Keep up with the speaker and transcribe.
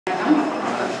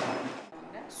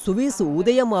Swiss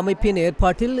உதயம் அமைப்பின்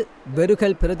ஏற்பாட்டில்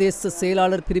வெருகல் பிரதேச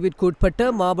செயலாளர் பிரிவிற்குட்பட்ட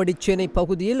மாவடிச்சேனை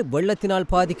பகுதியில் வெள்ளத்தினால்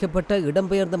பாதிக்கப்பட்ட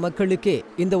இடம்பெயர்ந்த மக்களுக்கே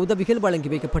இந்த உதவிகள்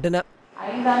வழங்கி வைக்கப்பட்டன.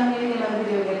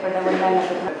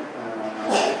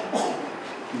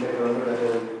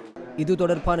 இது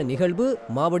தொடர்பான நிகழ்வு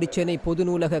மாவடிச்சேனை பொது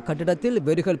நூலக கட்டிடத்தில்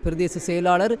வெருகல் பிரதேச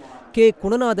செயலாளர் கே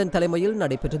குணநாதன் தலைமையில்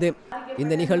நடைபெற்றது.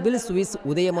 இந்த நிகழ்வில் சுவிஸ்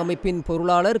உதயம் அமைப்பின்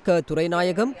பொருளாளர் க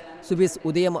துரைநாயகம், சுவிஸ்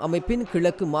உதயம் அமைப்பின்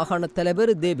கிழக்கு மாகாண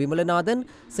தலைவர் தே விமலநாதன்,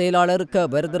 செயலாளர் க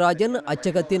வரதராஜன்,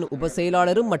 அச்சகத்தின் உப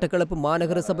செயலாளரும் மட்டக்களப்பு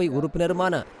மாநகர சபை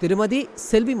உறுப்பினருமான திருமதி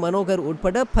செல்வி மனோகர்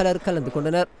உட்பட பலர் கலந்து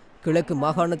கொண்டனர். கிழக்கு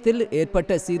மாகாணத்தில்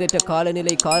ஏற்பட்ட சீரற்ற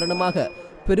காலநிலை காரணமாக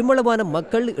பெருமளவான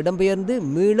மக்கள் இடம்பெயர்ந்து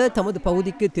மீள தமது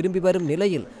பகுதிக்கு திரும்பி வரும்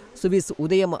நிலையில் சுவிஸ்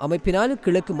உதயம் அமைப்பினால்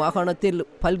கிழக்கு மாகாணத்தில்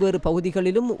பல்வேறு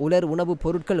பகுதிகளிலும் உலர் உணவுப்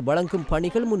பொருட்கள் வழங்கும்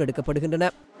பணிகள் முன்னெடுக்கப்படுகின்றன.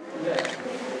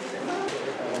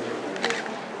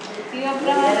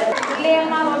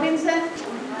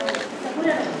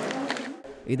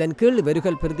 இதன் கீழ்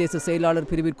வெருகல் பிரதேச செயலாளர்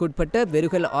பிரிவிற்குட்பட்ட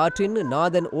வெருகல் ஆற்றின்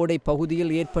நாதன் ஓடை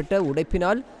பகுதியில் ஏற்பட்ட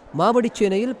உடைப்பினால்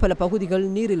மாவடிச்சேனையில் பல பகுதிகள்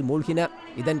நீரில் மூழ்கின.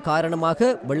 இதன் காரணமாக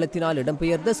வெள்ளத்தினால்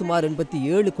இடம்பெயர்ந்த சுமார்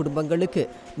 87 குடும்பங்களுக்கு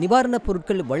நிவாரணப்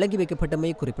பொருட்கள் வழங்கி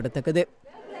வைக்கப்பட்டமை குறிப்பிடத்தக்கது.